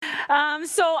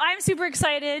So I'm super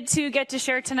excited to get to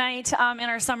share tonight in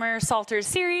our summer Psalter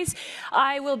series.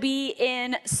 I will be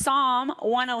in Psalm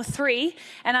 103,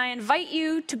 and I invite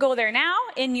you to go there now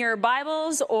in your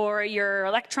Bibles or your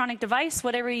electronic device,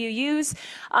 whatever you use.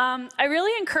 I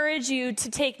really encourage you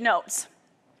to take notes.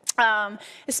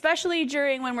 Especially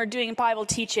during when we're doing Bible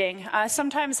teaching,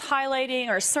 sometimes highlighting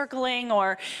or circling,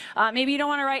 or maybe you don't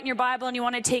want to write in your Bible and you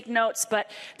want to take notes, but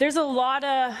there's a lot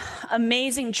of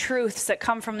amazing truths that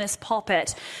come from this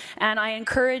pulpit, and I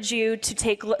encourage you to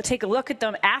take a look at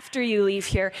them after you leave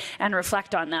here and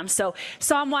reflect on them. So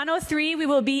Psalm 103 we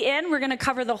will be in. We're going to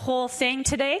cover the whole thing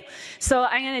today, so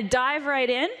I'm going to dive right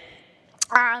in.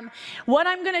 What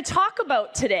I'm going to talk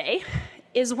about today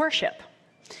is worship.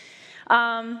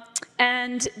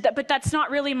 But that's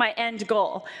not really my end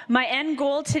goal. My end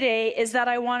goal today is that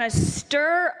I want to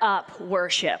stir up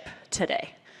worship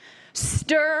today.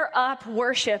 Stir up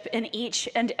worship in each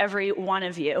and every one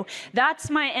of you. That's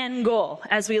my end goal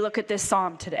as we look at this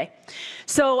psalm today.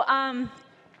 So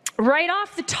right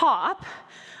off the top,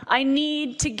 I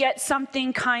need to get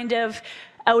something kind of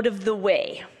out of the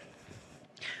way.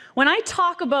 When I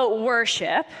talk about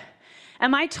worship,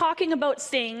 am I talking about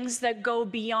things that go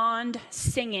beyond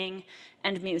singing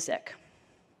and music?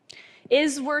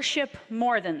 Is worship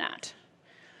more than that?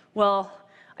 Well,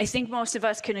 I think most of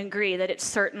us can agree that it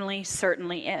certainly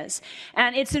is.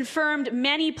 And it's affirmed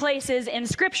many places in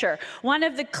Scripture. One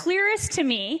of the clearest to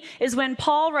me is when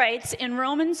Paul writes in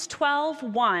Romans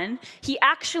 12:1, he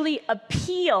actually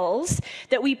appeals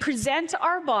that we present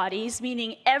our bodies,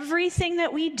 meaning everything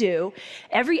that we do,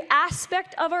 every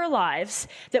aspect of our lives,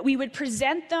 that we would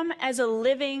present them as a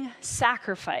living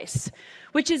sacrifice,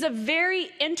 which is a very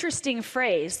interesting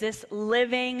phrase, this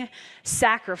living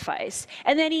sacrifice.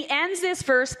 And then he ends this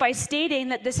verse by stating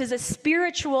that this is a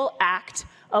spiritual act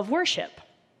of worship.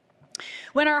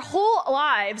 When our whole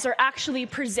lives are actually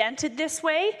presented this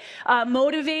way,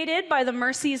 motivated by the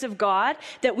mercies of God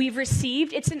that we've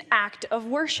received, it's an act of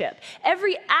worship.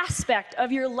 Every aspect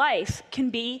of your life can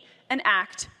be an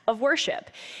act of worship,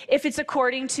 if it's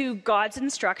according to God's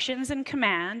instructions and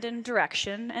command and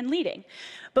direction and leading.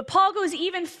 But Paul goes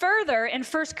even further in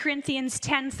 1 Corinthians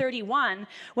 10:31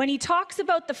 when he talks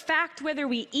about the fact whether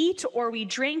we eat or we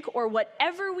drink or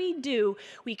whatever we do,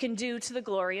 we can do to the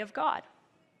glory of God.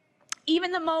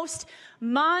 Even the most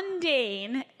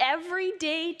mundane,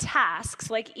 everyday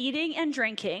tasks like eating and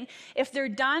drinking, if they're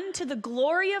done to the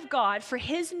glory of God for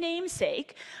his name's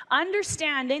sake,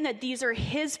 understanding that these are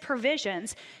his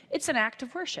provisions, it's an act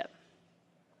of worship.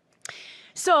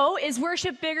 So, is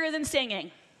worship bigger than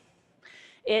singing?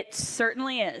 It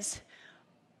certainly is.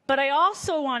 But I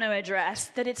also want to address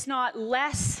that it's not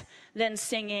less than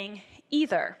singing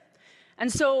either.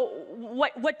 And so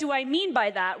what do I mean by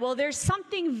that? Well, there's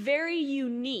something very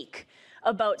unique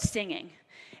about singing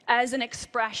as an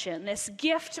expression, this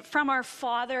gift from our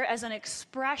Father as an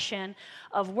expression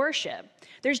of worship.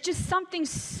 There's just something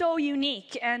so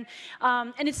unique, and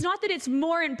it's not that it's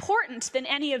more important than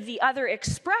any of the other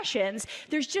expressions.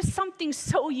 There's just something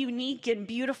so unique and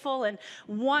beautiful and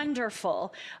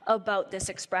wonderful about this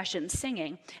expression,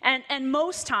 singing. And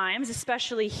most times,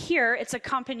 especially here, it's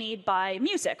accompanied by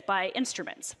music, by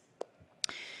instruments.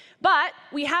 But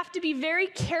we have to be very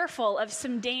careful of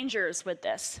some dangers with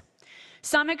this.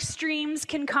 Some extremes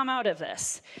can come out of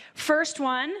this. First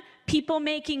one, people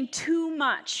making too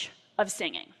much of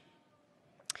singing.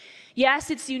 Yes,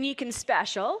 it's unique and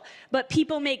special, but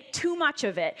people make too much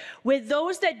of it. With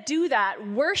those that do that,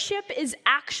 worship is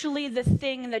actually the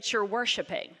thing that you're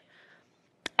worshiping,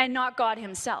 and not God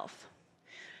himself.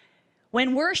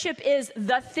 When worship is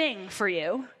the thing for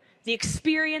you, the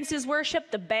experience is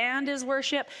worship, the band is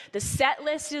worship, the set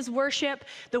list is worship,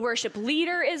 the worship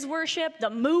leader is worship, the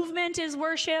movement is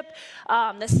worship,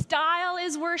 the style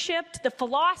is worshiped, the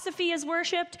philosophy is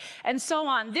worshiped, and so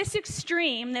on. This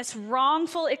extreme, this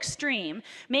wrongful extreme,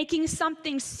 making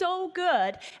something so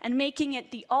good and making it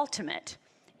the ultimate.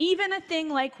 Even a thing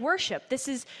like worship, this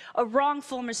is a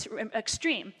wrongful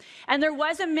extreme. And there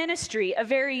was a ministry, a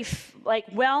very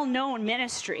well-known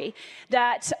ministry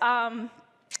that...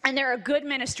 And they're a good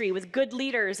ministry with good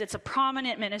leaders. It's a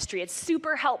prominent ministry. It's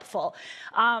super helpful.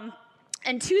 So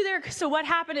what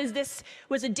happened is this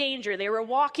was a danger. They were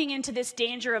walking into this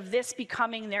danger of this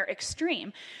becoming their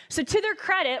extreme. So to their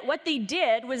credit, what they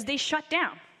did was they shut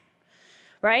down,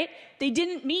 right? They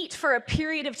didn't meet for a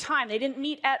period of time. They didn't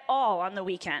meet at all on the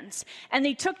weekends. And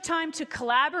they took time to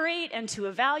collaborate and to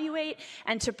evaluate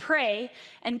and to pray.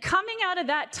 And coming out of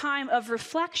that time of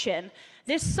reflection,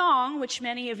 this song, which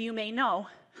many of you may know,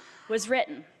 was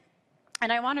written.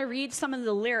 And I want to read some of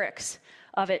the lyrics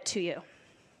of it to you.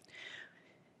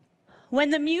 When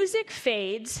the music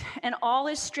fades and all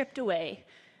is stripped away,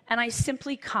 and I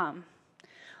simply come,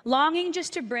 longing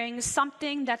just to bring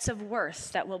something that's of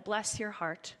worth that will bless your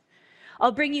heart.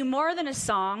 I'll bring you more than a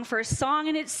song, for a song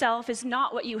in itself is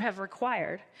not what you have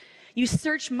required. You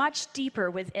search much deeper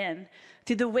within.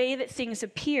 Through the way that things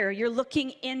appear, you're looking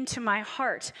into my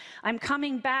heart. I'm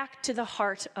coming back to the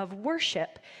heart of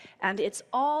worship, and it's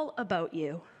all about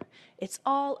you. It's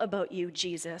all about you,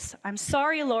 Jesus. I'm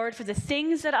sorry, Lord, for the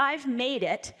things that I've made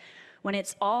it when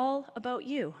it's all about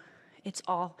you. It's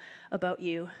all about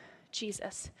you,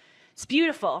 Jesus. It's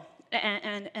beautiful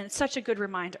and such a good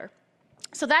reminder.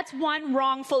 So that's one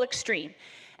wrongful extreme.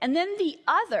 And then the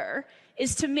other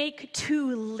is to make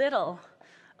too little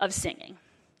of singing,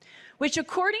 which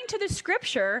according to the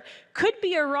scripture could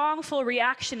be a wrongful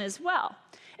reaction as well,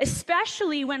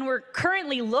 especially when we're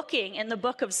currently looking in the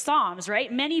book of Psalms,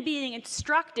 right? Many being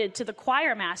instructed to the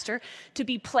choir master to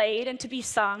be played and to be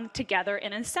sung together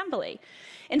in assembly.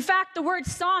 In fact, the word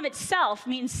psalm itself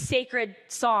means sacred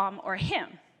psalm or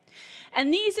hymn.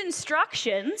 And these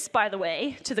instructions, by the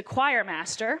way, to the choir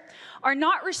master are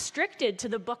not restricted to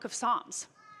the book of Psalms.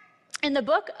 In the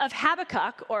book of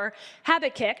Habakkuk, or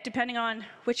Habakkuk, depending on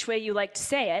which way you like to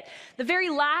say it, the very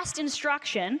last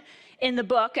instruction in the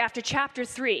book after chapter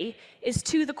 3 is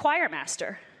to the choir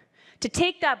master to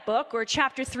take that book, or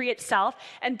chapter 3 itself,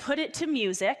 and put it to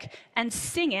music and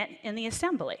sing it in the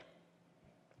assembly.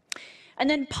 And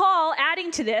then Paul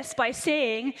adding to this by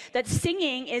saying that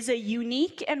singing is a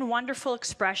unique and wonderful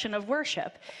expression of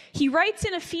worship. He writes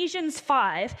in Ephesians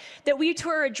 5 that we are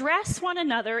to address one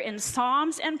another in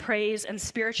psalms and praise and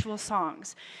spiritual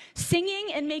songs, singing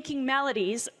and making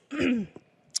melodies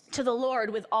to the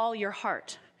Lord with all your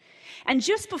heart. And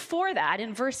just before that,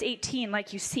 in verse 18,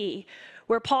 like you see,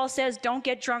 where Paul says, don't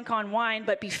get drunk on wine,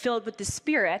 but be filled with the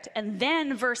Spirit. And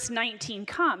then verse 19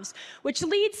 comes, which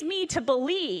leads me to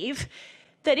believe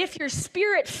that if you're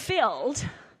Spirit-filled,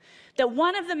 that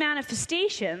one of the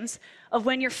manifestations of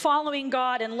when you're following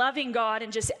God and loving God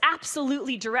and just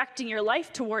absolutely directing your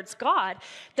life towards God,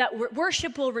 that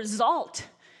worship will result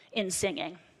in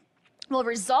singing, will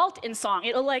result in song.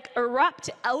 It'll like erupt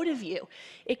out of you.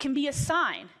 It can be a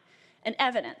sign, an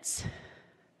evidence.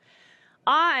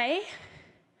 I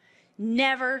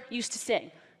never used to sing.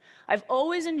 I've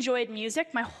always enjoyed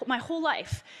music my whole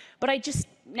life, but I just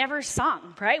never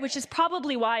sung, right? Which is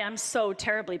probably why I'm so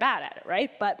terribly bad at it, right?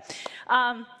 But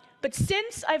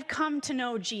since I've come to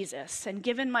know Jesus and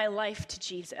given my life to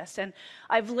Jesus, and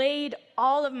I've laid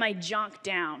all of my junk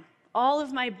down, all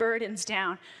of my burdens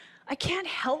down, I can't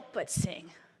help but sing.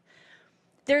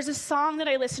 There's a song that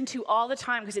I listen to all the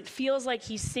time because it feels like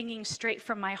he's singing straight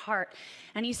from my heart.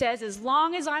 And he says, as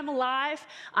long as I'm alive,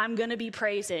 I'm going to be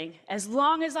praising. As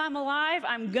long as I'm alive,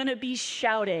 I'm going to be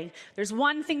shouting. There's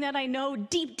one thing that I know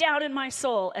deep down in my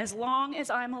soul. As long as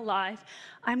I'm alive,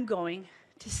 I'm going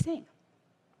to sing.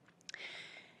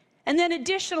 And then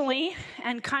additionally,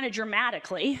 and kind of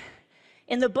dramatically,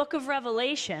 in the book of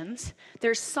Revelations,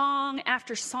 there's song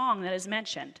after song that is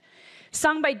mentioned,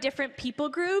 sung by different people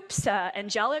groups,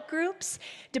 angelic groups.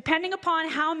 Depending upon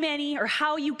how many or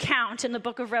how you count in the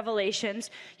book of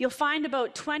Revelations, you'll find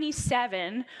about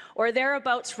 27 or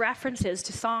thereabouts references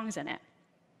to songs in it.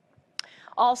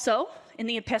 Also, in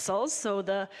the epistles, so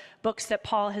the books that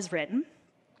Paul has written,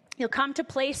 you'll come to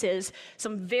places,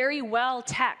 some very well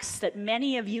texts that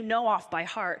many of you know off by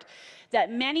heart, that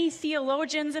many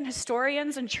theologians and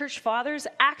historians and church fathers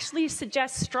actually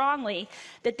suggest strongly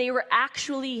that they were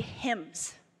actually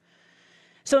hymns.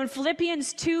 So in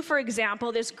Philippians 2, for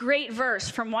example, this great verse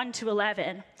from 1 to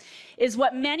 11 is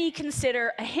what many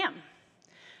consider a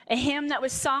hymn that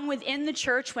was sung within the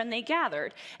church when they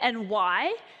gathered. And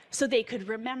why? So they could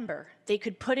remember. They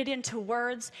could put it into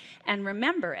words and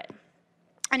remember it.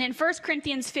 And in 1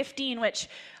 Corinthians 15, which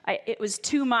it was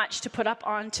too much to put up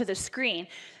onto the screen,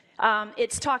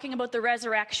 it's talking about the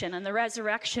resurrection and the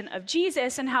resurrection of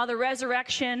Jesus and how the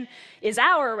resurrection is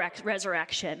our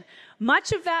resurrection.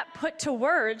 Much of that put to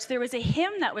words, there was a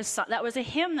hymn that was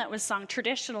sung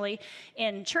traditionally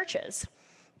in churches.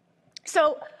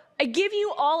 So I give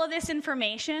you all of this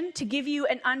information to give you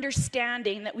an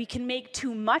understanding that we can make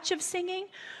too much of singing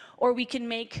or we can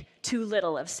make too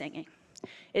little of singing.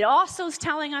 It also is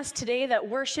telling us today that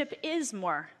worship is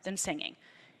more than singing.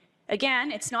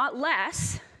 Again, it's not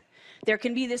less. There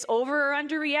can be this over or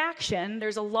under reaction.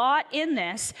 There's a lot in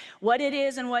this, what it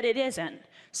is and what it isn't.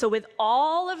 So with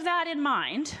all of that in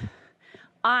mind,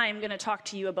 I'm going to talk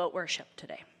to you about worship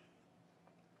today.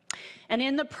 And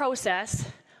in the process,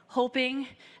 hoping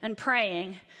and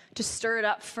praying to stir it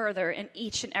up further in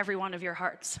each and every one of your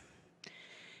hearts.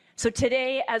 So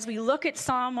today, as we look at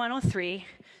Psalm 103,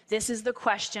 this is the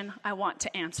question I want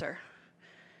to answer.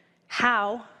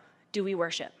 How do we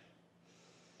worship?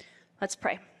 Let's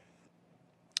pray.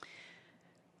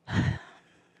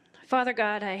 Father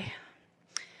God, I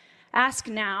ask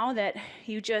now that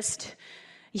you just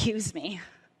use me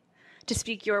to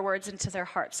speak your words into their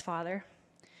hearts, Father.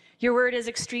 Your word is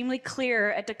extremely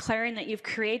clear at declaring that you've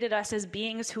created us as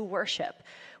beings who worship.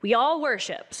 We all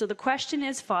worship. So the question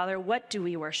is, Father, what do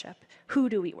we worship? Who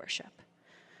do we worship?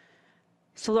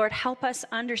 So Lord, help us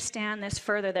understand this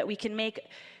further, that we can make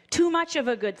too much of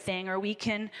a good thing or we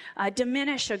can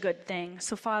diminish a good thing.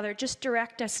 So Father, just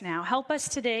direct us now. Help us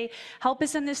today. Help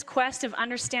us in this quest of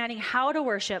understanding how to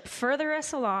worship. Further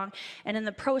us along. And in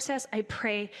the process, I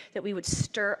pray that we would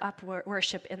stir up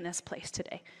worship in this place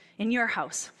today. In your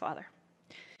house, Father.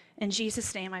 In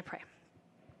Jesus' name I pray.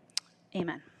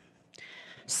 Amen.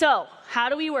 So, how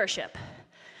do we worship?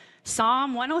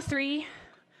 Psalm 103,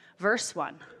 verse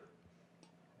 1.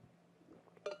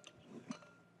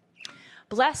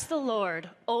 Bless the Lord,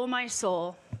 O my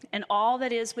soul, and all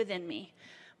that is within me.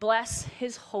 Bless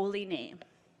his holy name.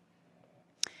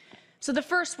 So the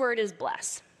first word is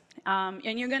bless.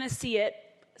 And you're going to see it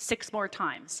 6 more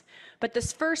times. But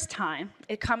this first time,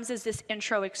 it comes as this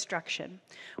intro instruction.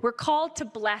 We're called to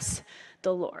bless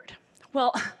the Lord.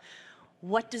 Well,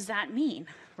 what does that mean,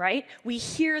 right? We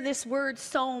hear this word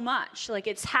so much, like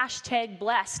it's hashtag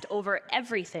blessed over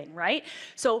everything, right?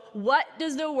 So what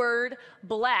does the word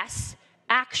bless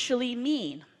actually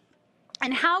mean?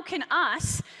 And how can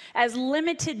us, as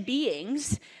limited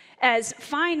beings, as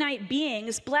finite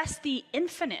beings, bless the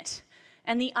infinite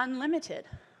and the unlimited?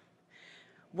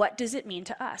 What does it mean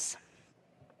to us?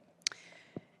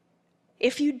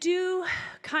 If you do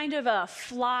kind of a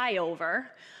flyover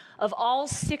of all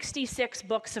 66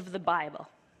 books of the Bible,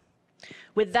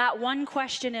 with that one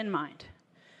question in mind,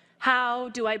 how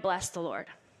do I bless the Lord?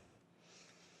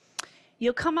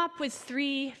 You'll come up with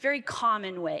 3 very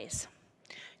common ways.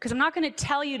 Because I'm not going to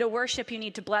tell you to worship, you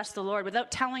need to bless the Lord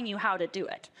without telling you how to do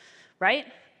it, right?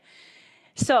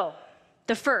 So,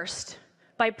 the first,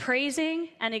 by praising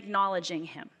and acknowledging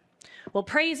him. Well,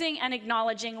 praising and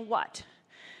acknowledging what?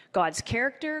 God's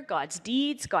character, God's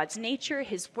deeds, God's nature,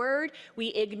 his word. We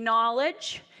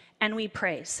acknowledge and we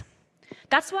praise.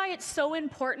 That's why it's so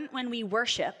important when we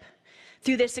worship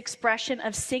through this expression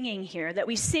of singing here, that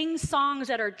we sing songs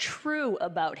that are true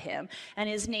about him and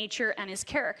his nature and his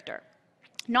character.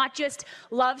 Not just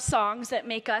love songs that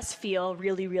make us feel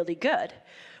really, really good.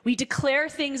 We declare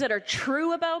things that are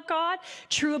true about God,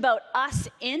 true about us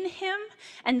in him,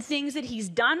 and things that he's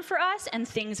done for us, and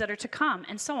things that are to come,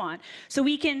 and so on. So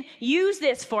we can use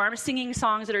this form, singing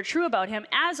songs that are true about him,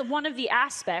 as one of the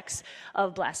aspects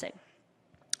of blessing.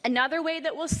 Another way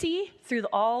that we'll see through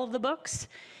all of the books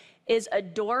is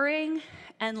adoring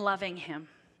and loving him.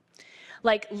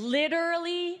 Like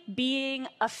literally being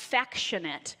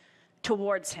affectionate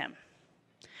towards him.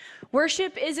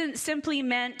 Worship isn't simply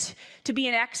meant to be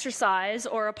an exercise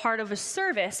or a part of a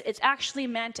service. It's actually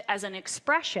meant as an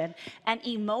expression and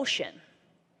emotion.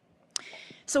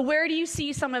 So where do you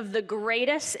see some of the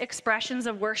greatest expressions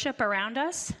of worship around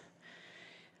us?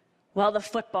 Well, the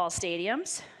football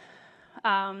stadiums,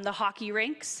 the hockey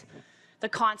rinks, the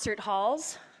concert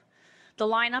halls, the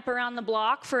lineup around the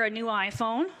block for a new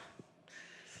iPhone.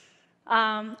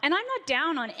 And I'm not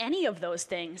down on any of those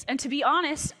things. And to be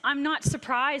honest, I'm not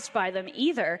surprised by them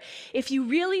either. If you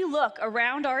really look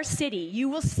around our city, you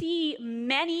will see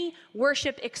many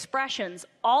worship expressions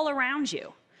all around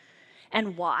you.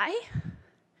 And why?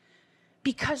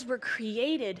 Because we're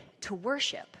created to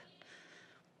worship.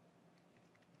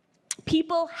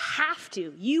 People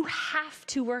you have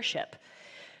to worship.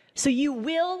 So you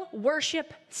will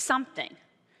worship something.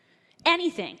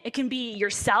 Anything. It can be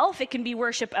yourself. It can be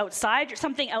worship outside,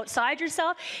 something outside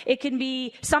yourself. It can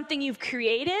be something you've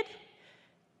created.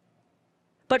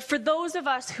 But for those of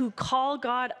us who call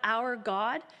God our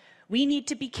God, we need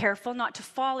to be careful not to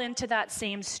fall into that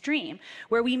same stream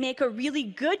where we make a really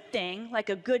good thing, like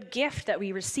a good gift that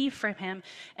we receive from him,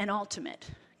 an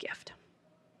ultimate gift.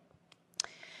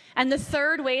 And the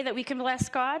third way that we can bless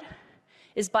God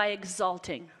is by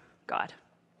exalting God.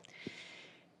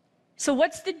 So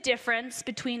what's the difference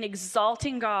between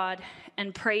exalting God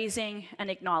and praising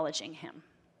and acknowledging him?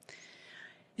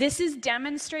 This is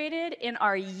demonstrated in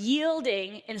our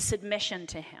yielding in submission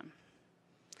to him.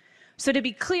 So to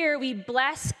be clear, we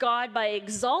bless God by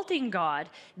exalting God,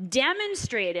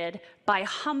 demonstrated by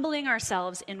humbling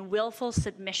ourselves in willful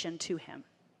submission to him.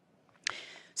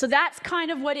 So that's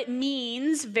kind of what it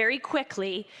means, very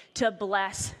quickly, to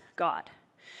bless God.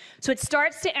 So it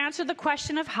starts to answer the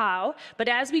question of how, but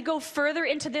as we go further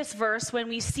into this verse, when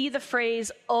we see the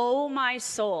phrase, "Oh, my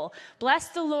soul," bless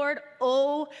the Lord,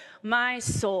 "Oh, my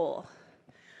soul."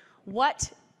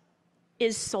 What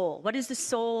is soul? What is the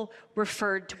soul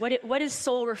referred to? What is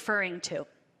soul referring to?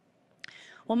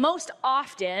 Well, most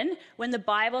often when the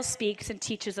Bible speaks and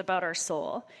teaches about our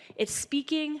soul, it's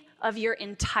speaking of your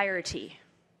entirety.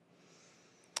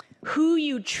 Who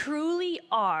you truly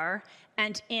are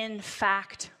and in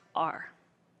fact are.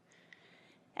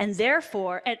 And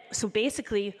therefore, so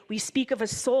basically, we speak of a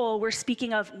soul, we're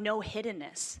speaking of no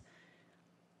hiddenness.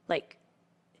 Like,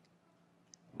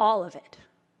 all of it.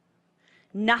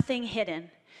 Nothing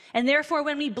hidden. And therefore,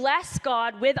 when we bless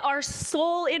God with our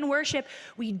soul in worship,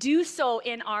 we do so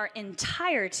in our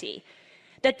entirety.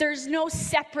 That there's no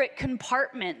separate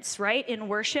compartments, right, in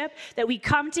worship, that we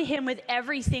come to him with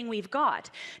everything we've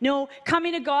got. No,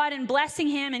 coming to God and blessing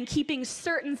him and keeping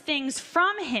certain things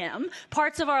from him,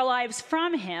 parts of our lives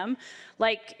from him,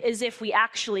 like as if we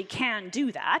actually can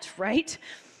do that, right?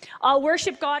 I'll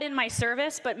worship God in my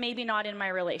service, but maybe not in my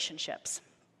relationships.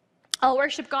 I'll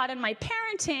worship God in my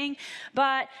parenting,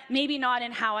 but maybe not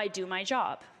in how I do my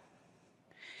job.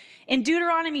 In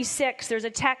Deuteronomy 6, there's a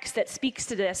text that speaks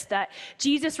to this that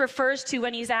Jesus refers to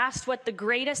when he's asked what the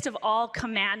greatest of all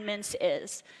commandments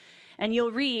is. And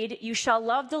you'll read, "You shall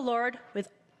love the Lord with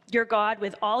your God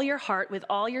with all your heart, with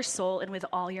all your soul, and with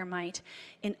all your might."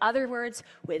 In other words,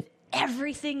 with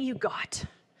everything you got.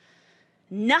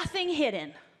 Nothing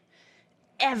hidden.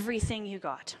 Everything you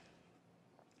got.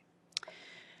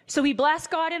 So we bless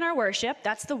God in our worship.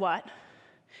 That's the what.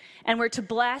 And we're to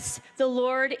bless the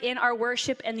Lord in our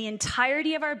worship and the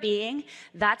entirety of our being.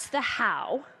 That's the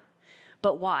how.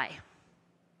 But why?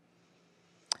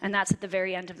 And that's at the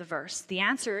very end of the verse. The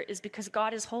answer is because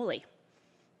God is holy.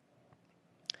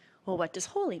 Well, what does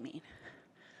holy mean?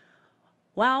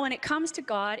 Well, when it comes to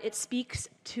God, it speaks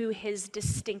to his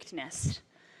distinctness.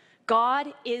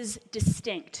 God is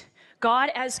distinct.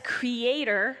 God as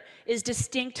creator is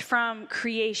distinct from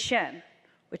creation,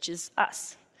 which is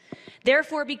us.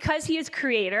 Therefore, because he is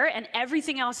creator and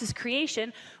everything else is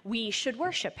creation, we should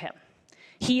worship him.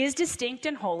 He is distinct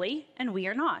and holy, and we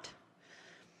are not.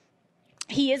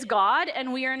 He is God,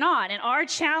 and we are not. And our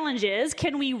challenge is,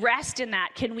 can we rest in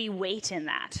that? Can we wait in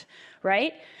that?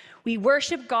 Right? We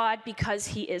worship God because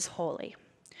he is holy.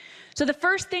 So the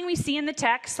first thing we see in the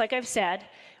text, like I've said,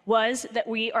 was that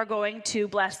we are going to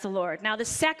bless the Lord. Now, the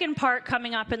second part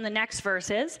coming up in the next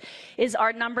verses is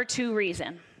our number 2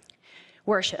 reason.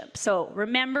 Worship. So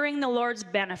remembering the Lord's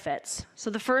benefits.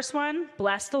 So the first one,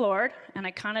 bless the Lord, and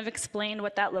I kind of explained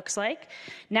what that looks like.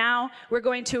 Now we're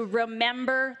going to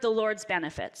remember the Lord's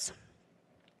benefits.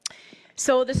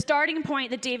 So the starting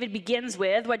point that David begins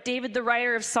with, what David, the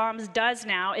writer of Psalms, does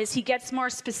now is he gets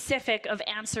more specific of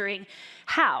answering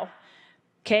how.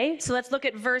 Okay, so let's look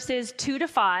at verses 2 to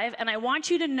 5, and I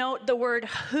want you to note the word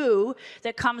who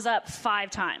that comes up 5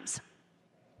 times.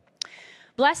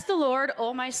 Bless the Lord,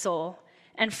 O my soul,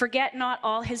 and forget not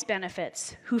all his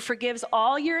benefits, who forgives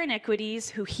all your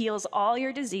iniquities, who heals all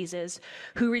your diseases,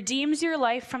 who redeems your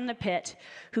life from the pit,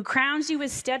 who crowns you with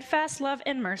steadfast love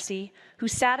and mercy, who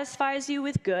satisfies you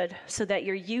with good, so that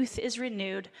your youth is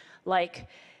renewed like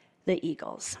the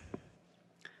eagles.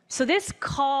 So this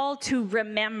call to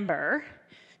remember,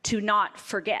 to not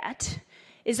forget,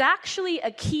 is actually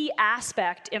a key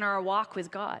aspect in our walk with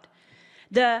God.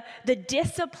 The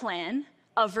discipline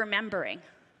of remembering.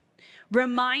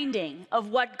 Reminding of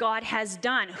what God has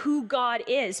done, who God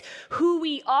is, who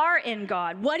we are in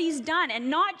God, what he's done, and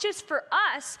not just for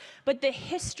us, but the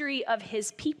history of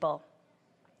his people.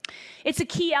 It's a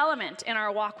key element in our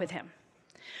walk with him.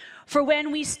 For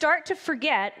when we start to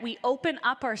forget, we open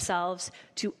up ourselves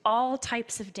to all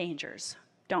types of dangers,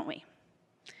 don't we?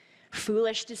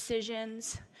 Foolish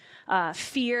decisions,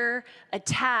 fear,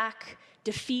 attack,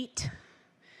 defeat.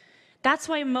 That's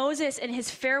why Moses, in his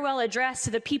farewell address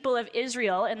to the people of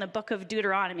Israel in the book of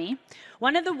Deuteronomy,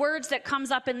 one of the words that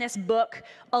comes up in this book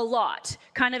a lot,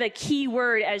 kind of a key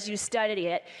word as you study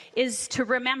it, is to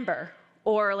remember,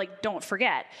 or like don't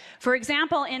forget. For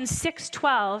example, in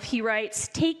 6:12, he writes,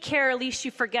 "Take care lest you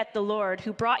forget the Lord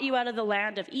who brought you out of the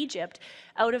land of Egypt,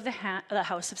 out of the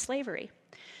house of slavery."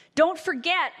 Don't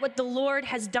forget what the Lord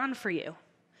has done for you.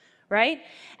 Right?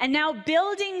 And now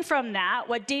building from that,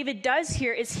 what David does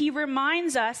here is he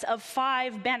reminds us of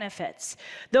 5 benefits.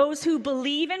 Those who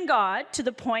believe in God to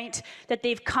the point that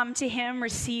they've come to him,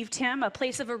 received him, a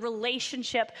place of a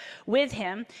relationship with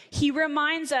him, he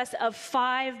reminds us of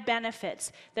 5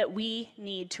 benefits that we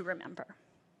need to remember.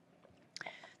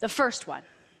 The first one,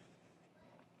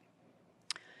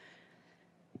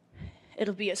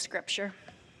 it'll be a scripture.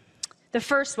 The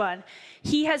first one,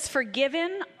 he has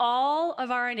forgiven all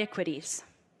of our iniquities,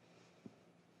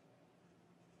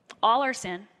 all our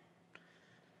sin,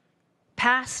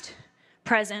 past,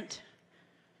 present,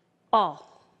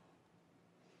 all,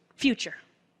 future.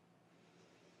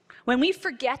 When we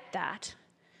forget that,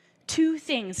 two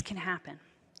things can happen.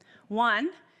 One,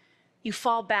 you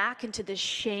fall back into this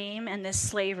shame and this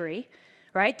slavery,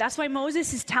 right? That's why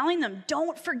Moses is telling them,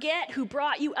 don't forget who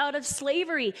brought you out of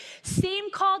slavery. Same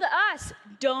call to us,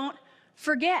 don't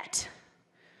forget.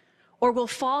 Or we'll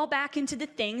fall back into the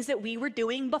things that we were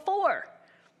doing before.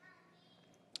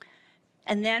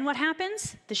 And then what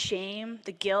happens? The shame,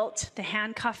 the guilt, the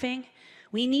handcuffing.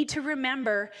 We need to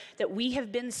remember that we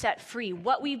have been set free,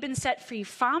 what we've been set free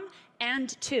from and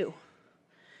to.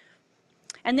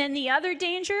 And then the other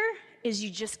danger is you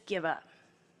just give up.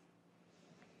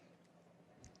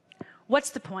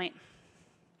 What's the point?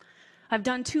 I've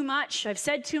done too much, I've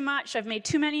said too much, I've made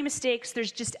too many mistakes,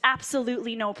 there's just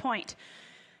absolutely no point.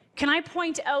 Can I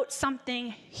point out something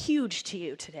huge to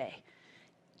you today?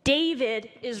 David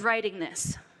is writing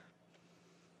this.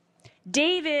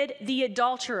 David, the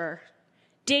adulterer,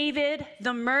 David,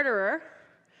 the murderer,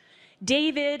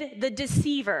 David, the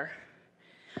deceiver.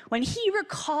 When he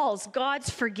recalls God's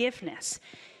forgiveness,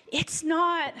 it's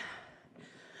not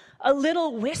a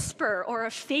little whisper or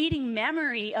a fading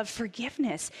memory of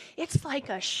forgiveness. It's like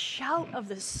a shout of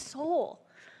the soul.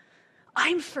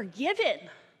 I'm forgiven.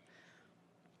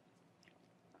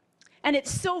 And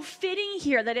it's so fitting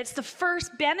here that it's the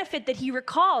first benefit that he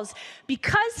recalls.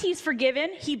 Because he's forgiven,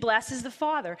 he blesses the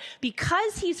Father.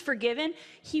 Because he's forgiven,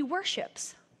 he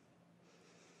worships.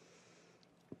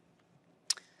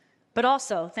 But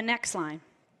also, the next line,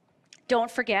 don't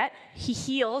forget, he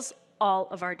heals all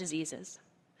of our diseases.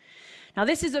 Now,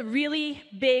 this is a really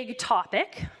big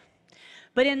topic,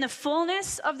 but in the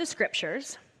fullness of the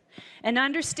scriptures, and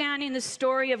understanding the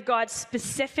story of God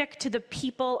specific to the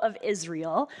people of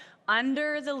Israel,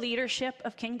 under the leadership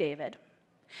of King David,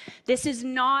 this is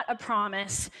not a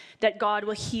promise that God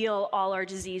will heal all our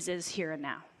diseases here and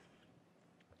now.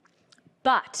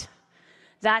 But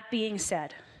that being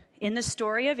said, in the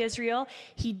story of Israel,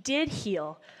 he did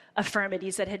heal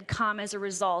infirmities that had come as a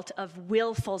result of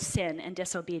willful sin and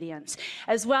disobedience.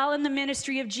 As well, in the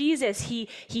ministry of Jesus, he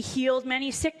healed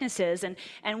many sicknesses,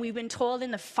 and we've been told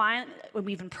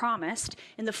we've been promised,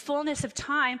 in the fullness of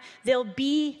time, there'll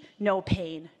be no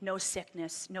pain, no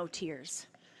sickness, no tears.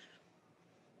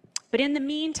 But in the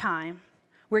meantime,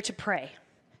 we're to pray,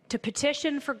 to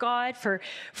petition for God,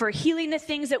 for healing the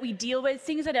things that we deal with,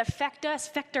 things that affect us,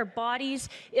 affect our bodies,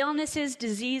 illnesses,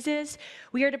 diseases.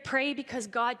 We are to pray because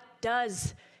God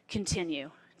does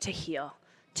continue to heal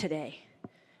today.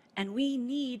 And we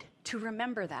need to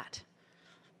remember that.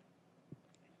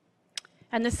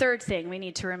 And the third thing we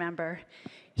need to remember,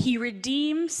 he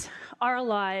redeems our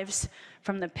lives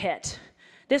from the pit.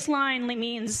 This line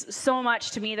means so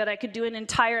much to me that I could do an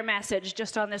entire message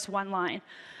just on this one line.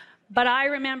 But I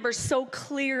remember so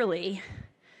clearly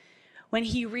when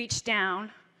he reached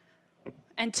down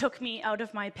and took me out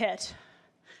of my pit.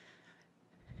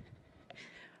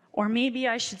 Or maybe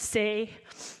I should say,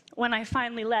 when I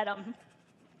finally let him.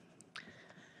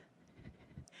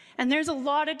 And there's a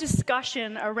lot of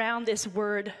discussion around this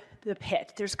word, the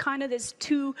pit. There's kind of this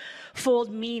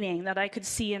twofold meaning that I could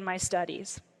see in my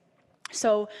studies.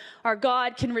 So our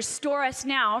God can restore us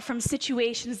now from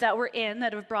situations that we're in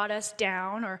that have brought us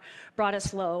down or brought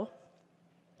us low.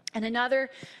 And another,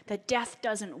 that death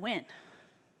doesn't win,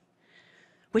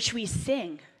 which we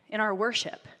sing in our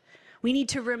worship. We need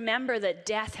to remember that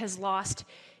death has lost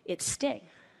its sting.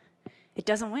 It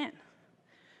doesn't win.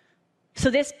 So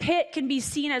this pit can be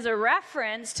seen as a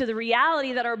reference to the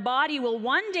reality that our body will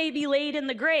one day be laid in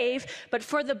the grave, but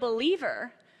for the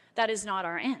believer, that is not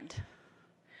our end.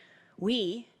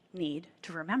 We need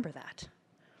to remember that.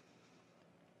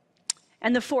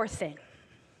 And the fourth thing,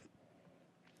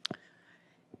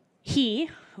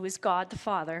 he, who is God the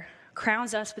Father,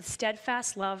 crowns us with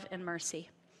steadfast love and mercy.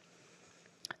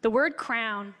 The word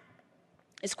crown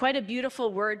is quite a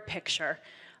beautiful word picture.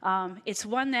 It's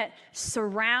one that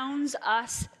surrounds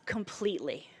us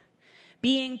completely,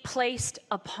 being placed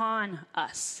upon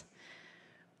us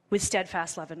with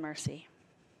steadfast love and mercy.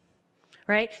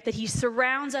 Right? That he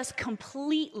surrounds us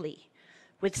completely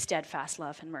with steadfast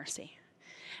love and mercy.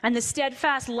 And the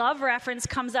steadfast love reference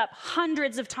comes up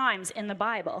hundreds of times in the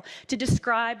Bible to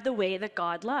describe the way that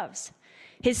God loves.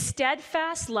 His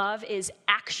steadfast love is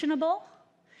actionable,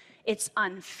 it's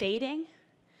unfading,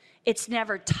 it's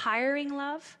never tiring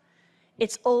love,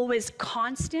 it's always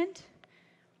constant,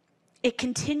 it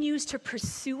continues to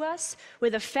pursue us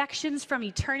with affections from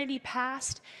eternity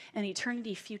past and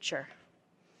eternity future.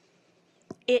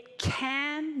 It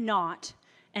cannot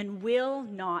and will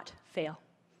not fail.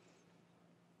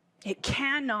 It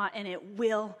cannot and it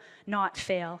will not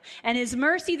fail. And his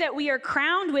mercy that we are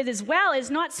crowned with as well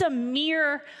is not some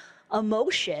mere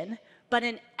emotion, but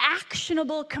an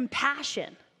actionable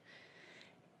compassion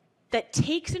that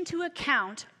takes into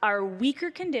account our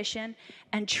weaker condition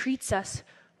and treats us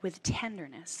with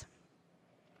tenderness.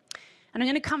 And I'm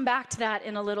going to come back to that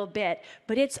in a little bit,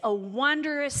 but it's a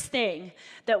wondrous thing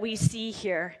that we see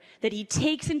here, that he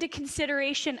takes into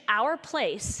consideration our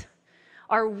place,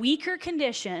 our weaker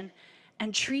condition,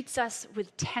 and treats us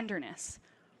with tenderness.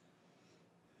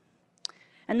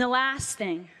 And the last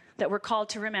thing that we're called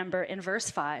to remember in verse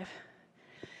 5,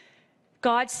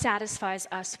 God satisfies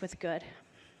us with good.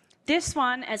 This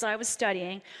one, as I was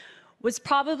studying, was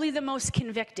probably the most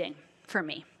convicting for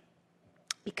me,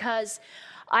 because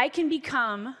I can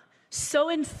become so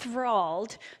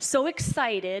enthralled, so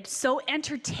excited, so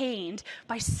entertained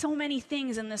by so many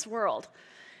things in this world.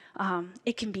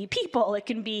 It can be people, it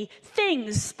can be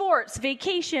things, sports,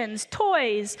 vacations,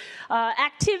 toys,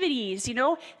 activities, you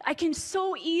know. I can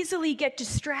so easily get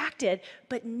distracted,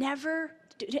 but never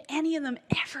do any of them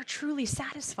ever truly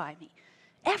satisfy me,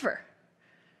 ever.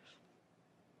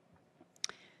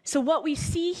 So what we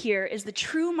see here is the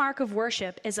true mark of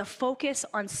worship is a focus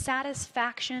on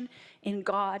satisfaction in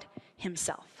God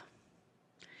himself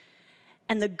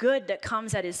and the good that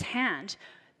comes at his hand.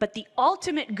 But the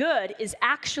ultimate good is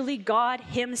actually God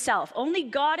himself. Only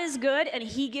God is good, and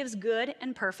he gives good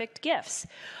and perfect gifts.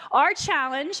 Our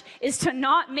challenge is to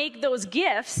not make those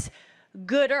gifts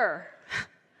gooder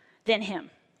than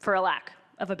him, for a lack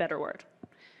of a better word.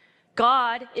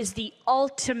 God is the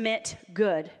ultimate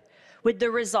good, with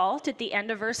the result at the end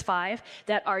of verse 5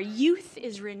 that our youth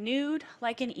is renewed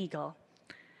like an eagle.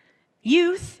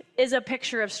 Youth is a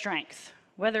picture of strength.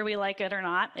 Whether we like it or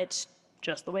not, it's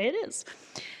just the way it is.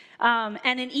 And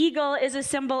an eagle is a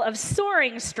symbol of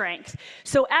soaring strength.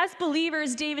 So as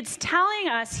believers, David's telling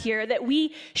us here that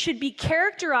we should be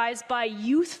characterized by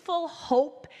youthful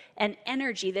hope and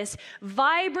energy, this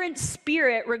vibrant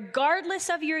spirit,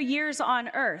 regardless of your years on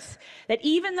earth, that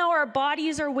even though our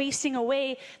bodies are wasting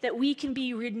away, that we can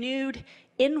be renewed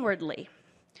inwardly.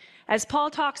 As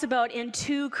Paul talks about in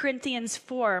 2 Corinthians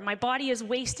 4, my body is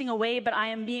wasting away, but I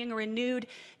am being renewed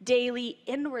daily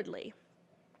inwardly.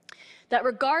 That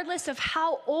regardless of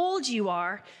how old you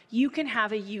are, you can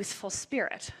have a youthful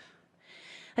spirit.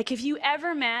 Like if you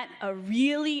ever met a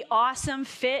really awesome,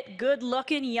 fit,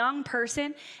 good-looking young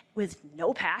person with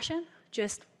no passion,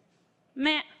 just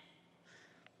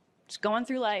going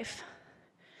through life.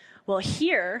 Well,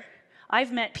 here,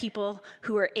 I've met people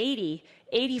who are 80,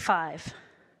 85,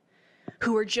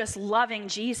 who are just loving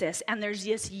Jesus, and there's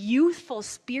this youthful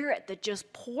spirit that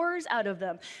just pours out of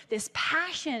them, this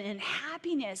passion and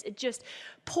happiness. It just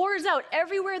pours out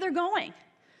everywhere they're going,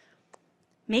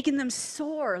 making them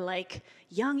soar like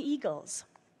young eagles.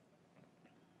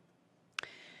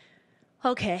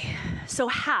 Okay, so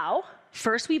how?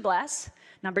 First, we bless.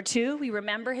 Number 2, we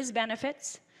remember his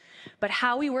benefits. But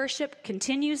how we worship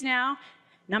continues now.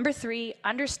 Number 3,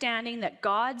 understanding that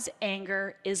God's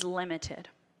anger is limited.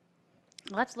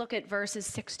 Let's look at verses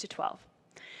 6 to 12.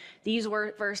 These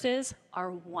verses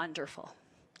are wonderful.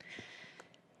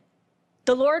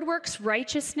 The Lord works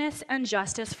righteousness and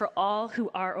justice for all who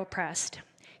are oppressed.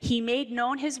 He made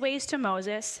known his ways to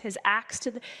Moses, his acts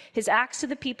to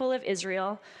the people of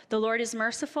Israel. The Lord is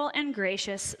merciful and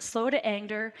gracious, slow to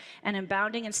anger, and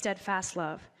abounding in steadfast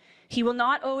love. He will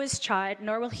not always chide,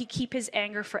 nor will he keep his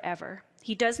anger forever.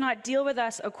 He does not deal with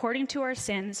us according to our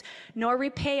sins, nor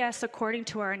repay us according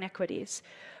to our iniquities.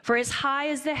 For as high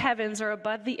as the heavens are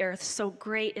above the earth, so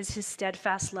great is his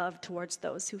steadfast love towards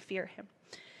those who fear him.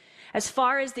 As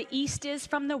far as the east is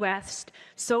from the west,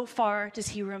 so far does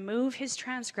he remove his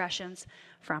transgressions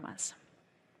from us.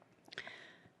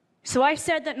 So I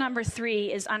said that number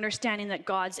 3 is understanding that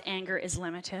God's anger is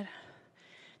limited.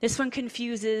 This one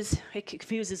confuses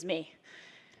me.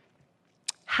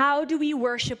 How do we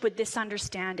worship with this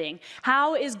understanding?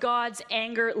 How is God's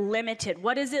anger limited?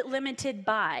 What is it limited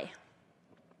by?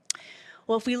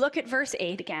 Well, if we look at verse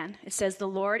 8 again, it says, the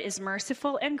Lord is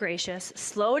merciful and gracious,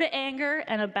 slow to anger,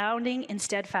 and abounding in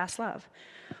steadfast love.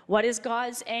 What is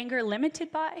God's anger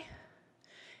limited by?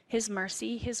 His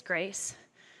mercy, his grace,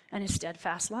 and his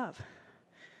steadfast love.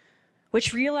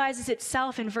 Which realizes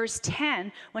itself in verse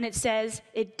 10 when it says,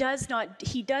 he does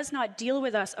not deal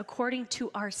with us according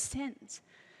to our sins.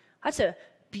 That's a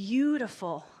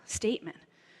beautiful statement.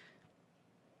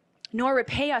 nor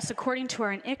repay us according to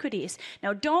our iniquities.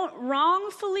 Now, don't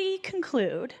wrongfully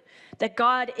conclude that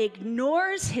God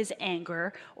ignores his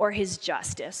anger or his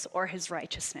justice or his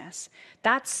righteousness.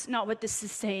 That's not what this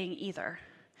is saying either.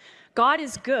 God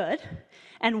is good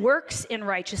and works in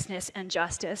righteousness and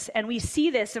justice. And we see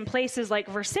this in places like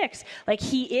verse 6, like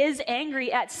he is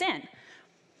angry at sin.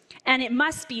 And it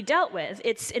must be dealt with.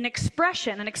 It's an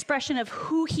expression of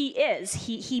who he is.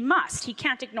 He must. He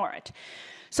can't ignore it.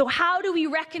 So how do we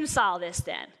reconcile this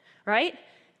then, right?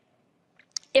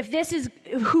 If this is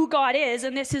who God is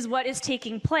and this is what is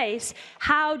taking place,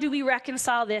 how do we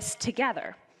reconcile this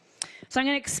together? So I'm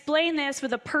going to explain this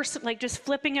with a person, like just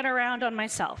flipping it around on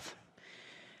myself.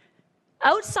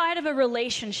 Outside of a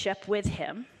relationship with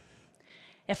him,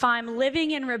 if I'm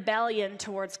living in rebellion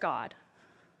towards God,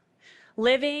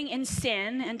 living in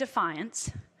sin and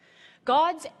defiance,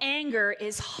 God's anger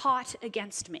is hot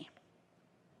against me.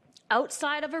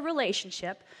 Outside of a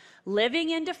relationship, living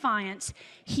in defiance,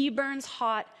 he burns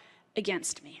hot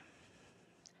against me.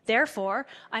 Therefore,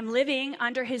 I'm living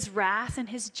under his wrath and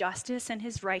his justice and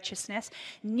his righteousness,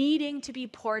 needing to be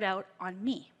poured out on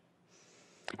me.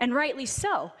 And rightly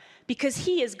so, because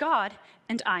he is God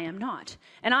and I am not.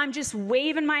 And I'm just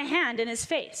waving my hand in his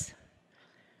face.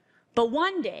 But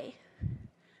one day,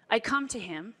 I come to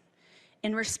him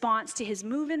in response to his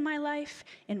move in my life,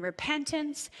 in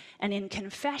repentance, and in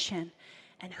confession.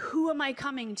 And who am I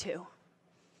coming to?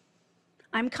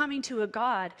 I'm coming to a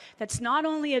God that's not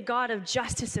only a God of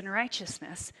justice and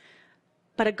righteousness,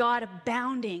 but a God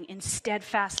abounding in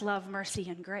steadfast love, mercy,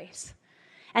 and grace.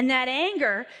 And that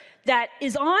anger that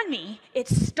is on me,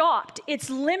 it's stopped, it's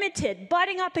limited,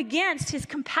 butting up against his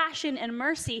compassion and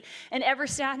mercy and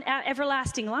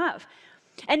everlasting love.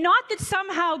 And not that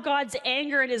somehow God's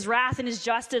anger and his wrath and his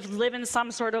justice live in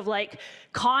some sort of like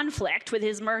conflict with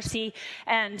his mercy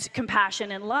and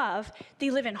compassion and love. They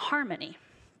live in harmony.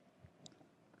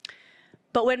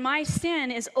 But when my sin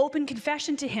is open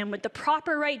confession to him with the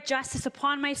proper right justice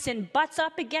upon my sin butts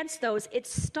up against those,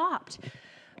 it's stopped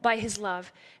by his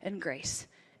love and grace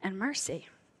and mercy.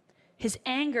 His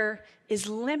anger is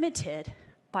limited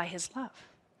by his love.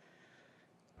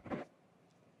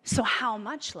 So how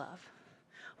much love?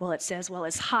 Well, it says, well,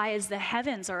 as high as the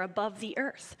heavens are above the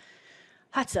earth.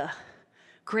 That's a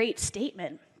great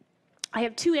statement. I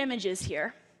have two images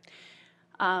here.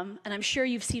 And I'm sure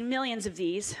you've seen millions of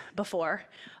these before,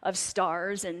 of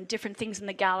stars and different things in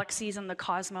the galaxies and the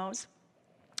cosmos.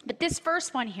 But this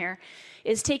first one here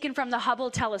is taken from the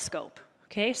Hubble telescope,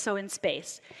 okay, so in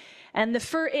space. And it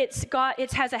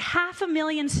has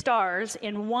 500,000 stars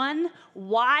in one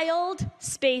wild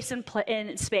space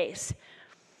in space.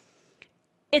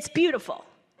 It's beautiful,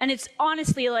 and it's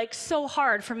honestly like so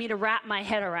hard for me to wrap my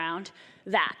head around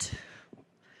that.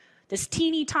 This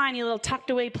teeny tiny little tucked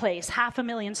away place,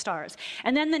 500,000 stars.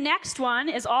 And then the next one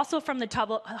is also from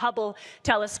the Hubble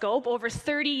telescope, over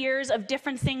 30 years of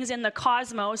different things in the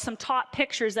cosmos, some top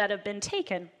pictures that have been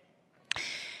taken.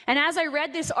 And as I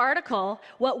read this article,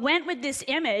 what went with this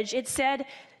image, it said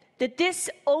that this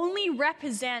only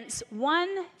represents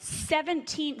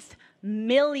 1/17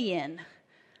 million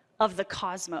of the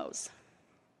cosmos.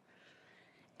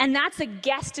 And that's a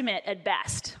guesstimate at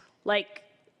best,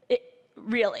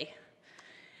 really.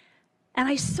 And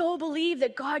I so believe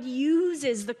that God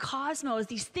uses the cosmos,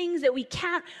 these things that we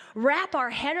can't wrap our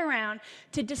head around,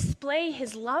 to display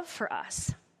his love for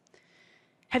us.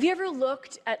 Have you ever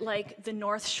looked at the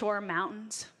North Shore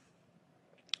Mountains?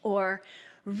 Or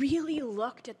really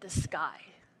looked at the sky?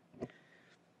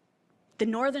 The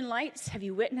Northern Lights, have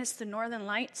you witnessed the Northern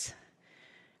Lights?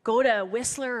 Go to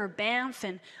Whistler or Banff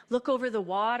and look over the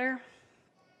water.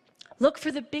 Look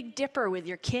for the Big Dipper with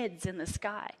your kids in the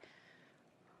sky.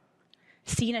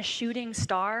 Seen a shooting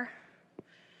star?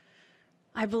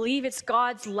 I believe it's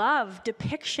God's love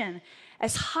depiction.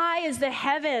 As high as the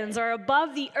heavens are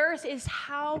above the earth is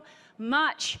how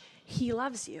much he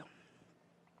loves you.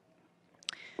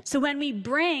 So when we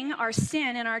bring our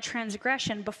sin and our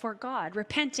transgression before God,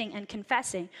 repenting and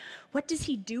confessing, what does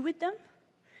he do with them?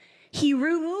 He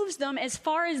removes them as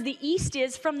far as the east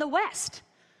is from the west.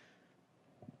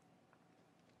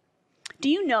 Do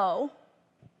you know,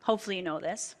 hopefully you know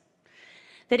this,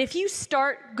 that if you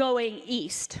start going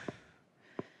east,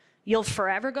 you'll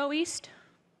forever go east?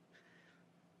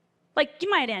 You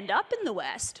might end up in the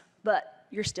west, but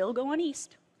you're still going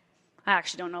east. I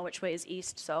actually don't know which way is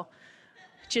east, so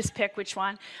just pick which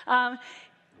one.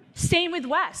 Same with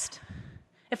west.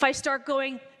 If I start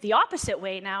going the opposite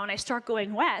way now and I start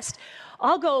going west,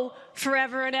 I'll go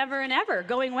forever and ever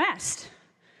going west.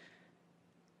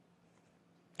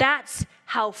 That's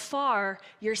how far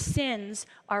your sins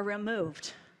are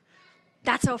removed.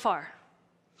 That's how far.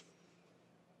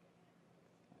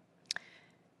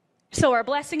 So our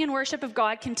blessing and worship of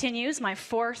God continues. My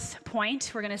fourth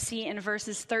point, we're going to see in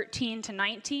verses 13 to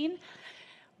 19,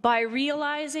 by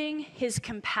realizing his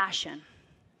compassion.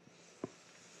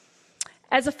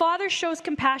 As a father shows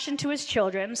compassion to his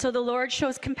children, so the Lord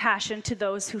shows compassion to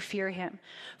those who fear him.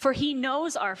 For he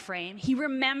knows our frame. He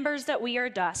remembers that we are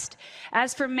dust.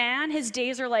 As for man, his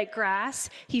days are like grass.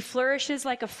 He flourishes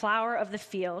like a flower of the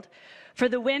field. For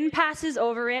the wind passes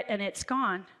over it, and it's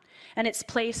gone, and its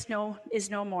place is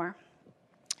no more.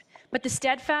 But the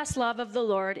steadfast love of the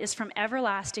Lord is from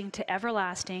everlasting to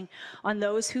everlasting on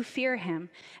those who fear him,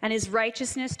 and his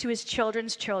righteousness to his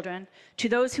children's children. To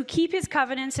those who keep his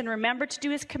covenants and remember to do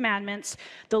his commandments,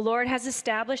 the Lord has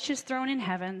established his throne in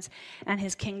heavens, and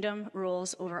his kingdom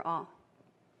rules over all.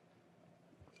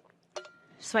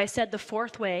 So I said the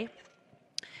fourth way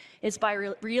is by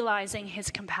realizing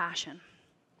his compassion.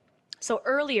 So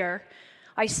earlier,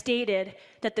 I stated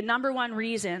that the number one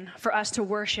reason for us to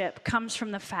worship comes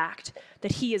from the fact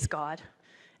that he is God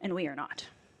and we are not.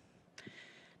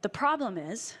 The problem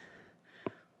is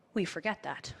we forget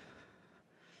that,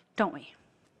 don't we?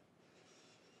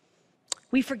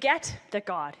 We forget that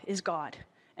God is God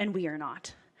and we are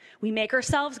not. We make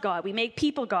ourselves God. We make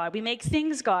people God. We make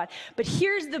things God. But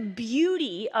here's the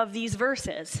beauty of these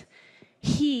verses.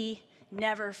 He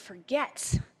never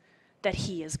forgets that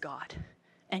he is God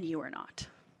and you are not.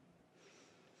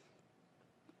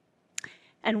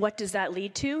 And what does that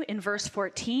lead to? In verse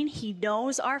 14, he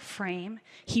knows our frame.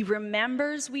 He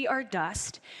remembers we are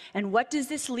dust. And what does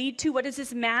this lead to? What does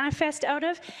this manifest out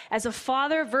of? As a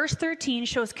father, verse 13,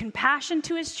 shows compassion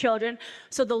to his children,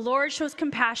 so the Lord shows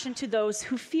compassion to those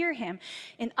who fear him.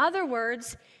 In other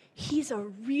words, he's a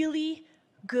really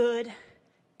good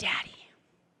daddy.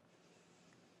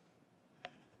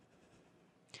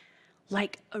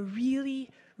 Like a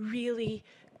really, really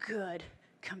good,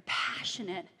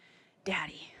 compassionate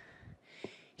daddy.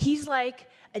 He's like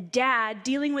a dad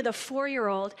dealing with a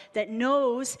 4-year-old that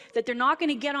knows that they're not going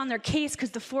to get on their case because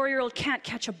the 4-year-old can't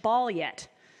catch a ball yet.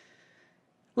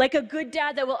 Like a good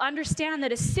dad that will understand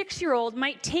that a 6-year-old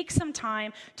might take some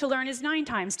time to learn his 9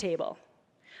 times table.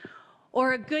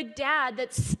 Or a good dad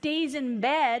that stays in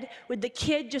bed with the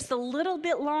kid just a little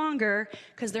bit longer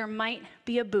because there might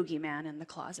be a boogeyman in the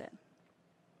closet.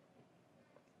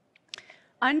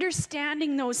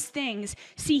 Understanding those things,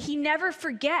 see, he never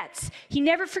forgets. He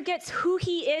never forgets who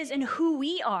he is and who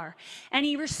we are. And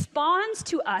he responds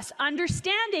to us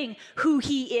understanding who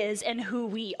he is and who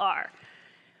we are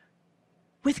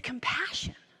with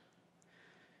compassion.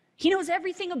 He knows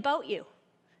everything about you.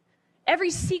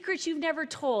 Every secret you've never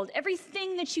told,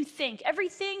 everything that you think,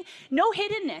 everything, no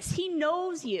hiddenness. He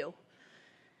knows you.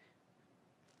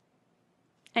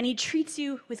 And he treats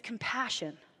you with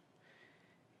compassion.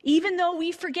 Even though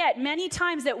we forget many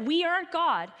times that we aren't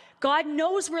God, God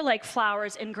knows we're like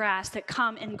flowers and grass that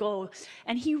come and go,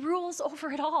 and he rules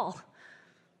over it all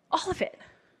of it.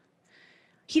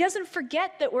 He doesn't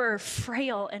forget that we're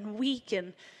frail and weak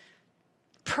and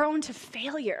prone to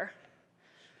failure.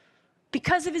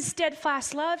 Because of his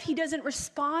steadfast love, he doesn't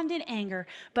respond in anger,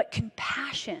 but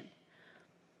compassion.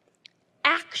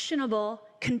 Actionable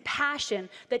compassion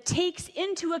that takes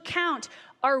into account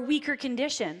our weaker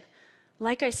condition.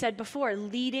 Like I said before,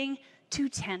 leading to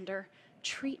tender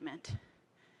treatment.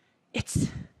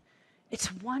 It's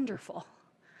wonderful.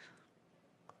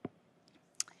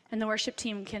 And the worship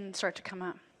team can start to come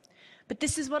up. But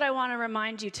this is what I want to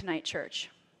remind you tonight, church.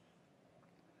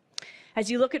 As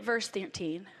you look at verse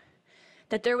 13,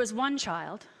 that there was one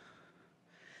child,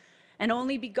 an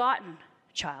only begotten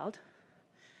child,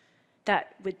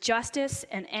 that with justice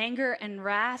and anger and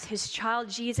wrath, his child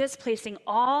Jesus, placing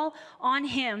all on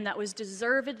him that was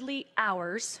deservedly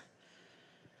ours,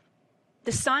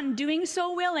 the Son doing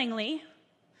so willingly,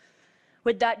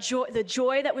 with that joy, the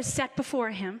joy that was set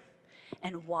before him.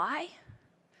 And why?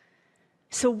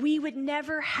 So we would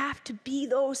never have to be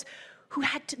those who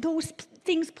had those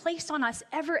things placed on us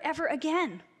ever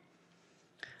again.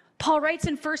 Paul writes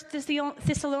in 1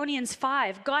 Thessalonians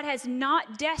 5, God has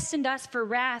not destined us for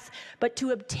wrath, but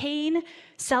to obtain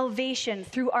salvation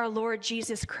through our Lord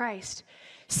Jesus Christ.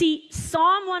 See,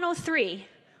 Psalm 103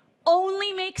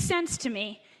 only makes sense to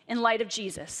me in light of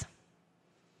Jesus.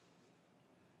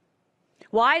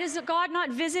 Why does God not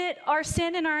visit our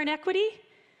sin and our iniquity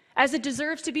as it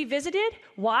deserves to be visited?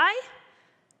 Why?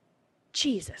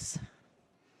 Jesus.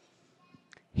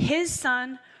 His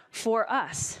Son for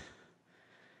us.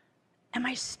 Am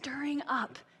I stirring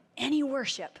up any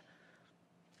worship?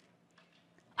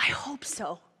 I hope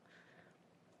so.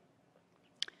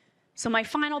 So my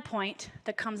final point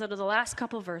that comes out of the last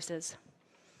couple verses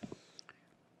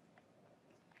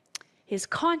is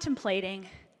contemplating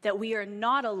that we are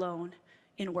not alone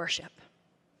in worship.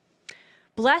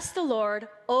 Bless the Lord,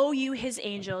 O you his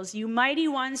angels, you mighty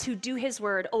ones who do his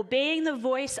word, obeying the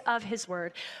voice of his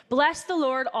word. Bless the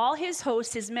Lord, all his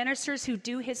hosts, his ministers who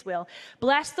do his will.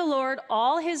 Bless the Lord,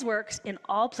 all his works in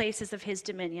all places of his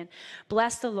dominion.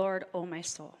 Bless the Lord, O my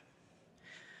soul.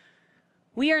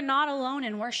 We are not alone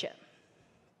in worship.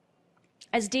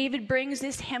 As David brings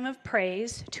this hymn of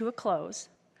praise to a close,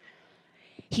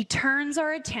 he turns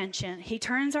our attention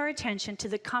to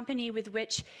the company with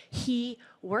which he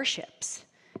worships,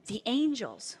 the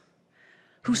angels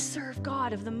who serve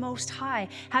God of the Most High,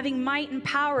 having might and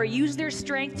power, use their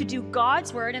strength to do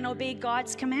God's word and obey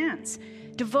God's commands,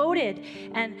 devoted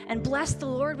and bless the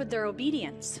Lord with their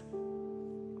obedience.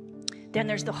 Then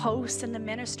there's the hosts and the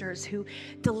ministers who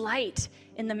delight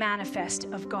in the manifest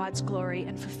of God's glory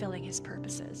and fulfilling his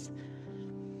purposes.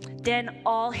 Then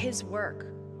all his work,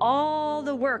 all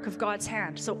the work of God's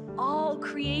hand, so all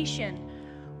creation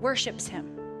worships him,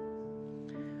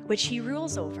 which he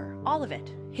rules over, all of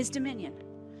it, his dominion.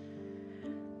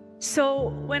 So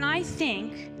when I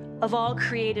think of all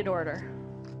created order,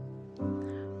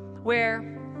 where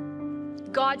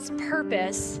God's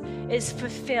purpose is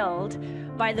fulfilled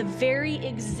by the very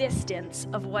existence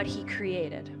of what he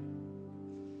created.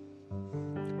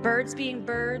 Birds being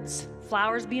birds,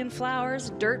 flowers being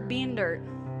flowers, dirt being dirt.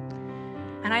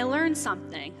 And I learned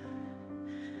something.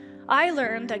 I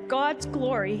learned that God's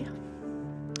glory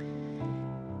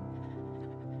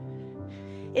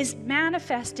is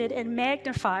manifested and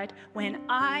magnified when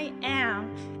I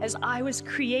am as I was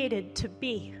created to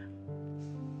be.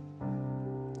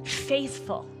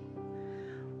 Faithful,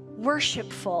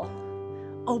 worshipful,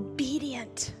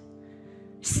 obedient,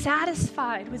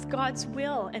 satisfied with God's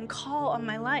will and call on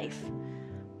my life.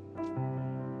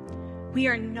 We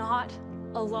are not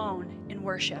alone in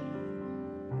worship.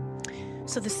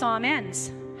 So the psalm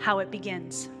ends how it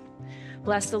begins.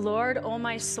 Bless the Lord, O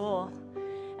my soul.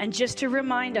 And just to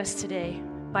remind us today,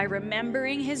 by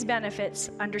remembering his benefits,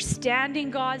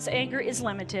 understanding God's anger is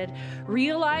limited,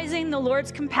 realizing the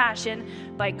Lord's compassion,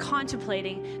 by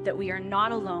contemplating that we are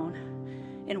not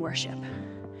alone in worship.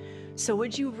 So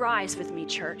would you rise with me,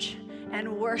 church,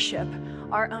 and worship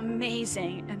our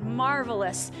amazing and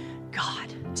marvelous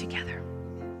God together?